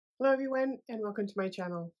Hello everyone and welcome to my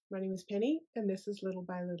channel. My name is Penny and this is Little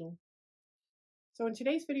by Little. So in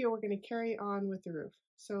today's video we're going to carry on with the roof.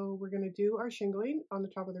 So we're going to do our shingling on the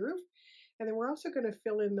top of the roof, and then we're also going to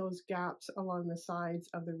fill in those gaps along the sides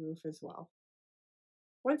of the roof as well.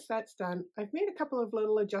 Once that's done, I've made a couple of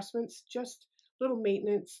little adjustments, just little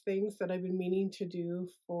maintenance things that I've been meaning to do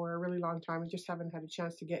for a really long time. I just haven't had a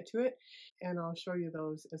chance to get to it, and I'll show you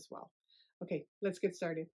those as well. Okay, let's get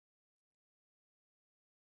started.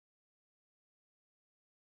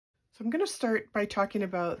 So I'm going to start by talking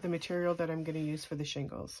about the material that I'm going to use for the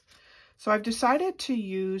shingles. So I've decided to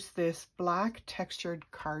use this black textured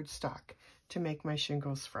cardstock to make my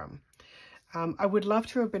shingles from. I would love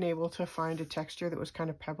to have been able to find a texture that was kind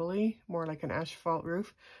of pebbly, more like an asphalt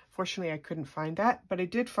roof. Fortunately, I couldn't find that, but I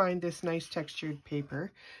did find this nice textured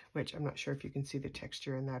paper, which I'm not sure if you can see the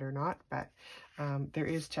texture in that or not, but there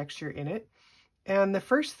is texture in it. And the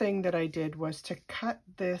first thing that I did was to cut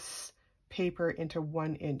this paper into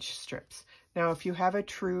 1-inch strips. Now, if you have a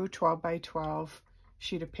true 12 by 12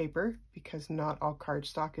 sheet of paper, because not all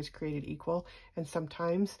cardstock is created equal, and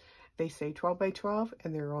sometimes they say 12 by 12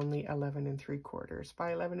 and they're only 11 3/4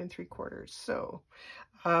 by 11 3/4. So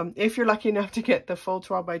if you're lucky enough to get the full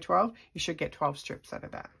 12 by 12, you should get 12 strips out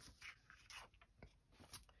of that.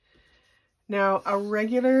 Now, a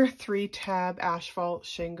regular 3-tab asphalt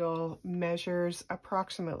shingle measures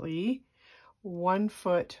approximately 1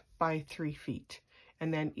 foot by 3 feet.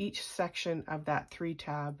 And then each section of that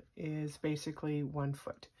 3-tab is basically 1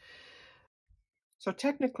 foot. So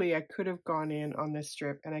technically I could have gone in on this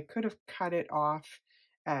strip and I could have cut it off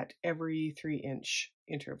at every 3-inch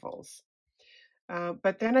intervals.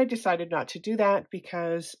 But then I decided not to do that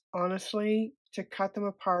because honestly, to cut them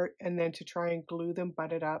apart and then to try and glue them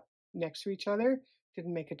butted up next to each other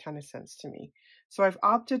didn't make a ton of sense to me. So I've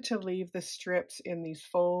opted to leave the strips in these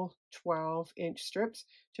full 12-inch strips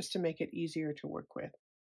just to make it easier to work with.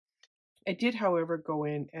 I did, however, go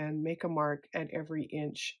in and make a mark at every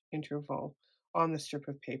inch interval on the strip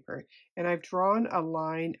of paper. And I've drawn a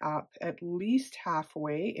line up at least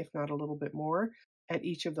halfway, if not a little bit more, at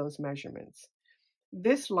each of those measurements.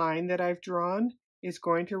 This line that I've drawn is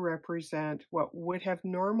going to represent what would have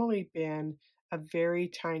normally been a very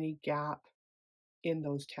tiny gap in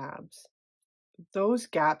those tabs. Those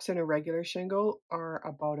gaps in a regular shingle are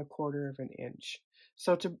about 1/4 of an inch.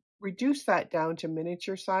 So to reduce that down to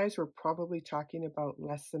miniature size, we're probably talking about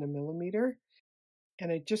less than 1 millimeter.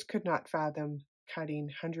 And I just could not fathom cutting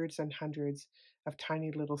hundreds and hundreds of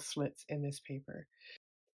tiny little slits in this paper.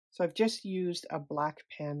 So I've just used a black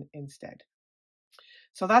pen instead.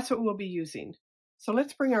 So that's what we'll be using. So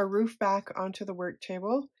let's bring our roof back onto the work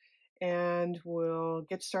table and we'll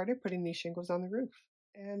get started putting these shingles on the roof.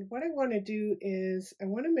 And what I want to do is I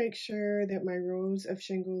want to make sure that my rows of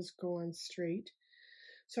shingles go on straight.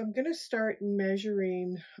 So I'm going to start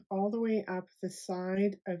measuring all the way up the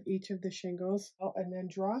side of each of the shingles and then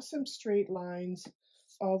draw some straight lines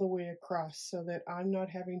all the way across so that I'm not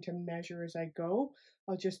having to measure as I go.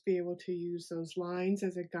 I'll just be able to use those lines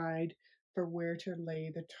as a guide for where to lay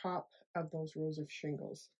the top of those rows of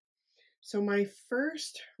shingles. So my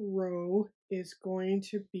first row is going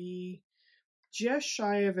to be just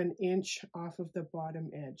shy of 1 inch off of the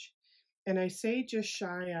bottom edge. And I say just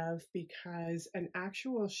shy of because an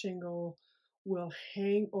actual shingle will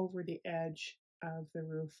hang over the edge of the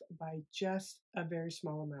roof by just a very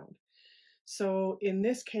small amount. So in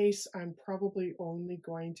this case, I'm probably only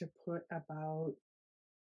going to put about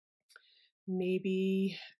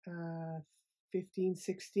maybe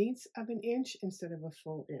 15/16 of an inch instead of a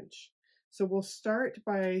full inch. So we'll start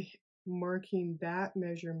by marking that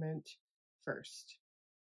measurement first.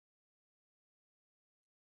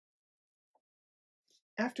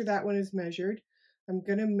 After that one is measured, I'm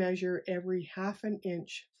going to measure every 1/2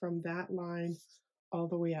 inch from that line all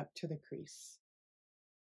the way up to the crease.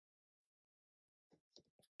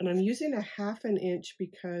 And I'm using a 1/2 inch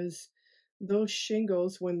because those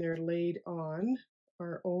shingles, when they're laid on,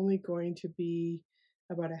 are only going to be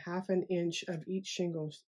about a 1/2 inch of each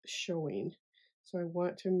shingle showing. So I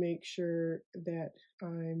want to make sure that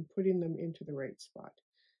I'm putting them into the right spot.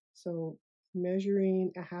 So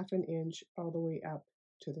measuring a 1/2 inch all the way up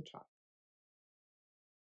to the top.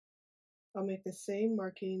 I'll make the same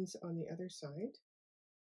markings on the other side.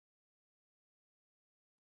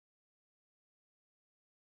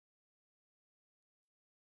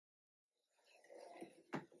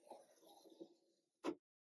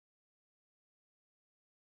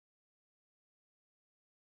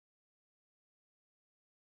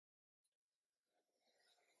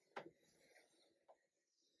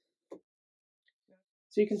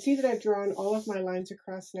 So you can see that I've drawn all of my lines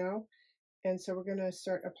across now, And so we're going to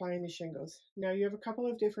start applying the shingles. Now you have a couple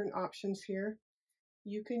of different options here.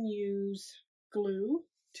 You can use glue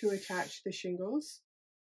to attach the shingles,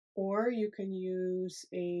 or you can use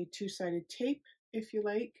a two-sided tape if you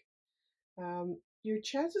like. Your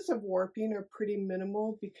chances of warping are pretty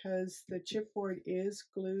minimal because the chipboard is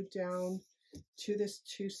glued down to this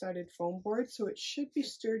two-sided foam board, so it should be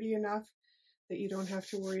sturdy enough that you don't have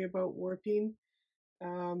to worry about warping.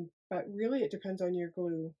 But really it depends on your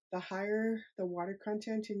glue. The higher the water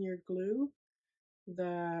content in your glue,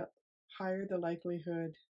 the higher the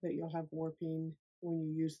likelihood that you'll have warping when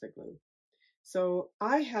you use the glue. So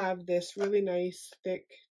I have this really nice thick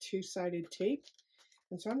two-sided tape,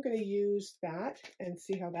 and so I'm going to use that and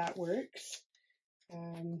see how that works.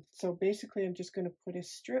 So basically I'm just going to put a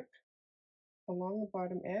strip along the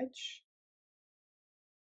bottom edge.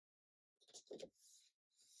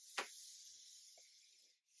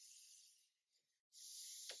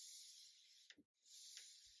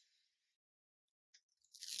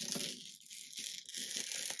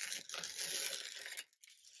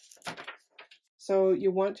 So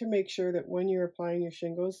you want to make sure that when you're applying your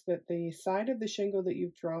shingles that the side of the shingle that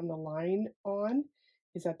you've drawn the line on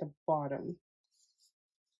is at the bottom.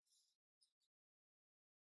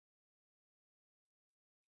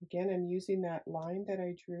 Again, I'm using that line that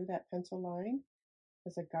I drew, that pencil line,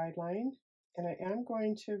 as a guideline, and I am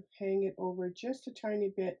going to hang it over just a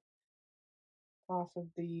tiny bit off of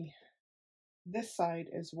this side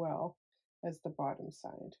as well as the bottom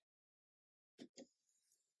side.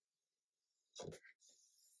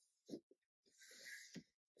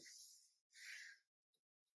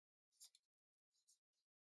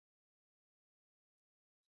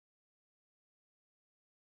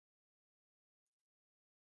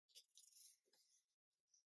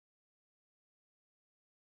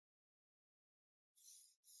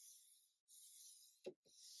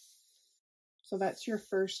 So that's your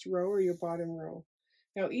first row or your bottom row.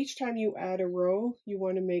 Now each time you add a row, you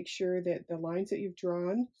want to make sure that the lines that you've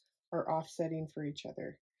drawn are offsetting for each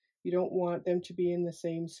other. You don't want them to be in the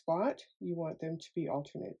same spot, you want them to be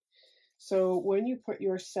alternate. So when you put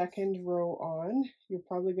your second row on, you're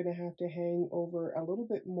probably going to have to hang over a little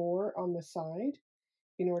bit more on the side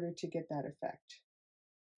in order to get that effect.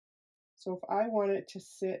 So if I want it to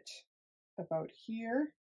sit about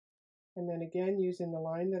here, and then again using the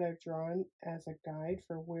line that I've drawn as a guide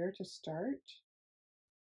for where to start,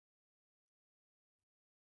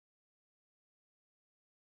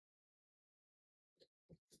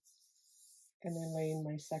 and then laying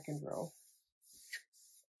my second row.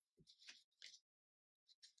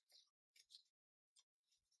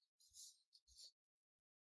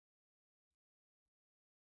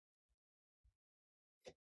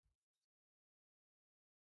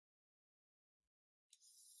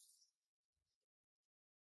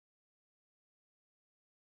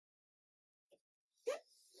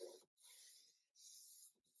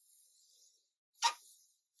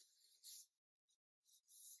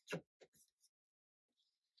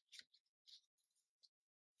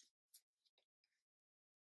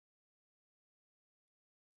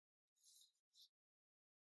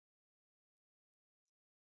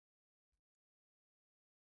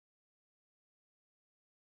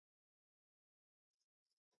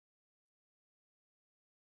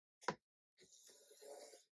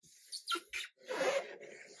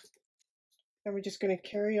 And we're just going to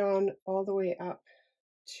carry on all the way up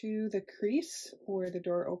to the crease where the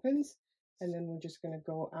door opens, and then we're just going to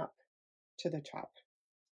go up to the top.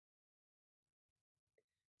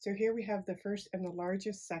 So here we have the first and the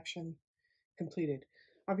largest section completed.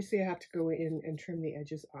 Obviously I have to go in and trim the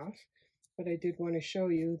edges off, but I did want to show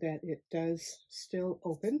you that it does still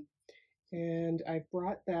open, and I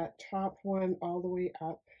brought that top one all the way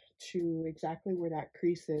up to exactly where that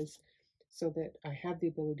crease is so that I have the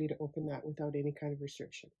ability to open that without any kind of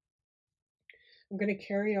restriction. I'm going to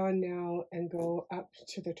carry on now and go up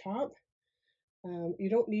to the top. You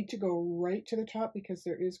don't need to go right to the top because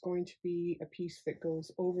there is going to be a piece that goes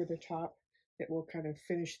over the top that will kind of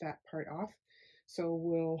finish that part off. So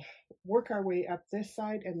we'll work our way up this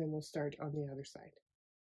side and then we'll start on the other side.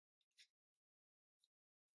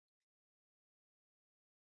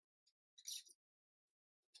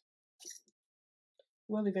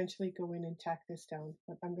 We'll eventually go in and tack this down,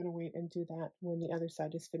 but I'm going to wait and do that when the other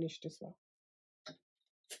side is finished as well.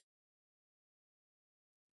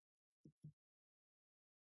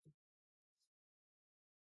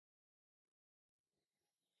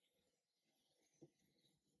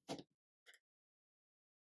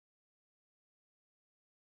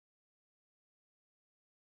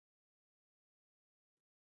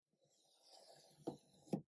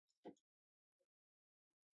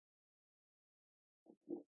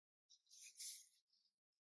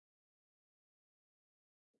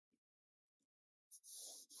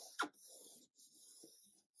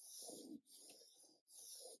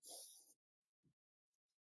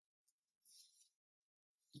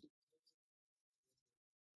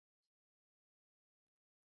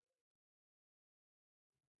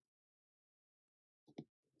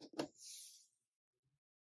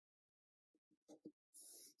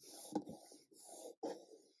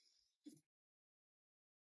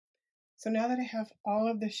 So now that I have all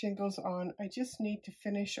of the shingles on, I just need to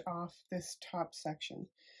finish off this top section.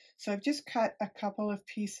 So I've just cut a couple of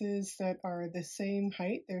pieces that are the same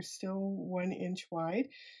height. They're still 1 inch wide,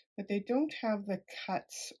 but they don't have the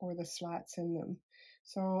cuts or the slats in them.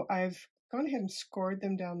 So I've gone ahead and scored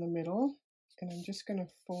them down the middle, and I'm just going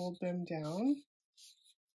to fold them down.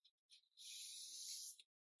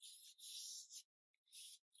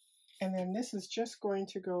 And then this is just going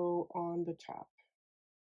to go on the top.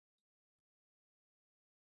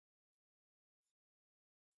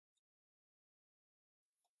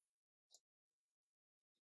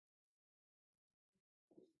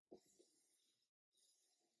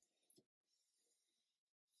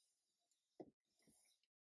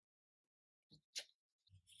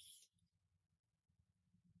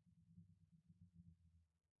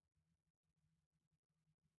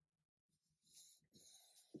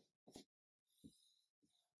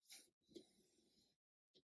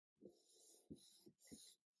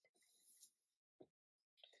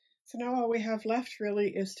 So now all we have left really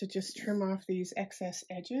is to just trim off these excess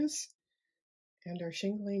edges, and our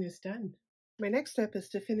shingling is done. My next step is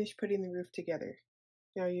to finish putting the roof together.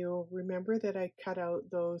 Now you'll remember that I cut out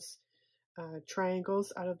those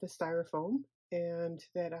triangles out of the styrofoam, and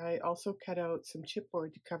that I also cut out some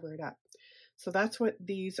chipboard to cover it up. So that's what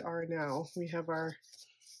these are now. We have our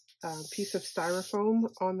piece of styrofoam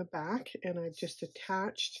on the back, and I've just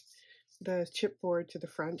attached the chipboard to the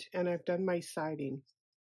front, and I've done my siding.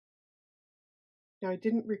 Now I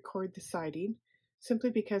didn't record the siding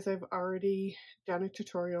simply because I've already done a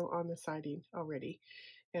tutorial on the siding already.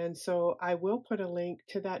 And so I will put a link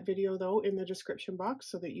to that video though in the description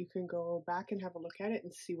box so that you can go back and have a look at it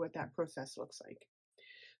and see what that process looks like.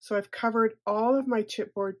 So I've covered all of my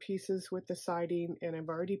chipboard pieces with the siding, and I've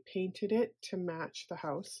already painted it to match the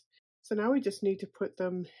house. So now we just need to put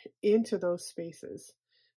them into those spaces.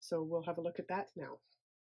 So we'll have a look at that now.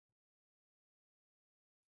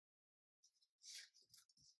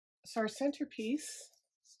 So our centerpiece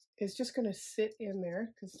is just going to sit in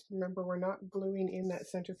there, because remember, we're not gluing in that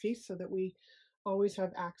centerpiece, so that we always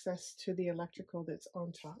have access to the electrical that's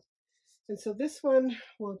on top. And so this one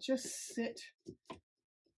will just sit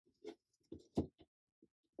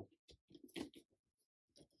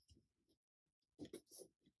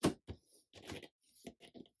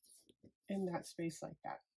in that space like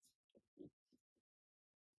that.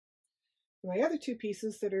 My other two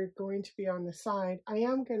pieces that are going to be on the side, I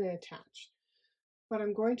am going to attach, but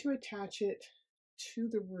I'm going to attach it to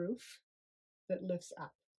the roof that lifts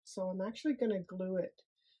up. So I'm actually going to glue it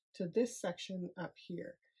to this section up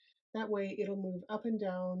here. That way it'll move up and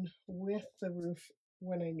down with the roof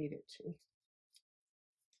when I need it to.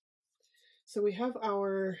 So we have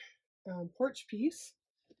our porch piece,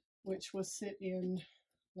 which will sit in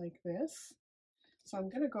like this. So I'm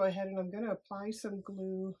going to go ahead and I'm going to apply some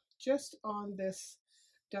glue just on this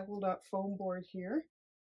doubled up foam board here.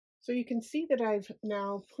 So you can see that I've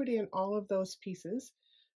now put in all of those pieces.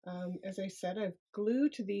 As I said, I've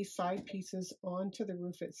glued these side pieces onto the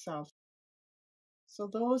roof itself. So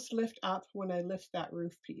those lift up when I lift that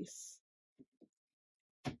roof piece.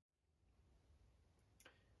 I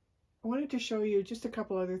wanted to show you just a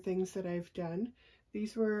couple other things that I've done.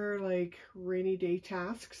 These were like rainy day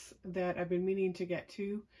tasks that I've been meaning to get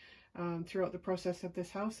to throughout the process of this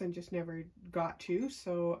house and just never got to,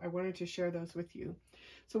 so I wanted to share those with you.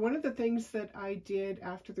 So one of the things that I did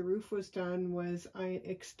after the roof was done was I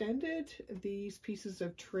extended these pieces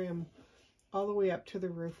of trim all the way up to the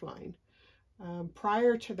roof line.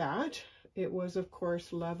 Prior to that, it was of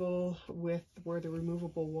course level with where the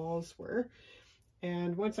removable walls were.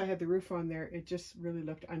 And once I had the roof on there, it just really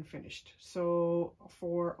looked unfinished. So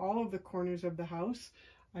for all of the corners of the house,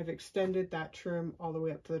 I've extended that trim all the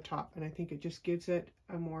way up to the top, and I think it just gives it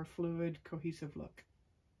a more fluid, cohesive look.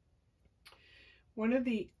 One of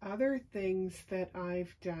the other things that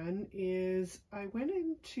I've done is I went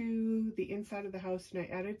into the inside of the house and I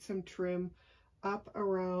added some trim up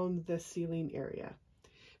around the ceiling area.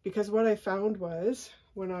 Because what I found was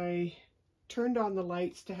when I turned on the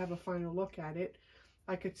lights to have a final look at it,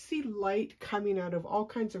 I could see light coming out of all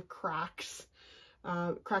kinds of cracks.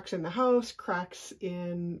 Cracks in the house, cracks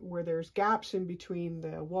in where there's gaps in between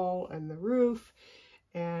the wall and the roof,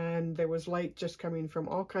 and there was light just coming from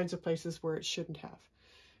all kinds of places where it shouldn't have.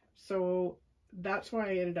 So that's why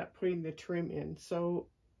I ended up putting the trim in. So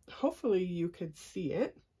hopefully you could see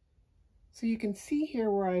it. So you can see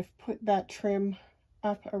here where I've put that trim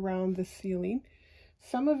up around the ceiling.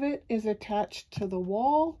 Some of it is attached to the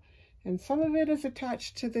wall, and some of it is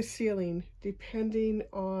attached to the ceiling, depending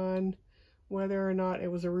on whether or not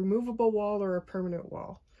it was a removable wall or a permanent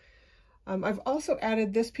wall. I've also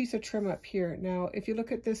added this piece of trim up here. Now, if you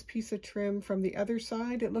look at this piece of trim from the other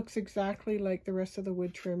side, it looks exactly like the rest of the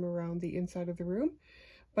wood trim around the inside of the room,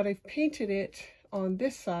 but I've painted it on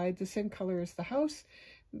this side the same color as the house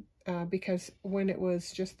because when it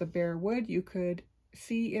was just the bare wood, you could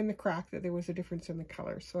see in the crack that there was a difference in the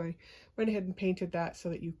color. So I went ahead and painted that so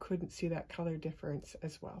that you couldn't see that color difference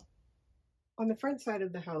as well. On the front side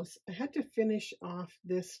of the house, I had to finish off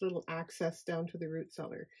this little access down to the root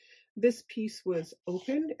cellar. This piece was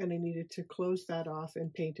open and I needed to close that off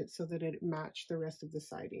and paint it so that it matched the rest of the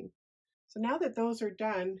siding. So now that those are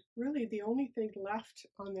done, really the only thing left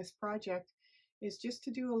on this project is just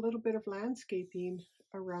to do a little bit of landscaping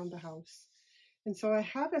around the house. And so I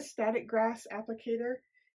have a static grass applicator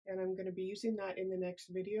and I'm going to be using that in the next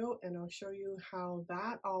video, and I'll show you how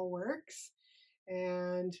that all works.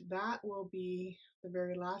 And that will be the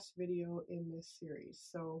very last video in this series.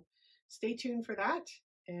 So stay tuned for that,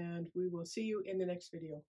 and we will see you in the next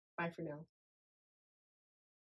video. Bye for now.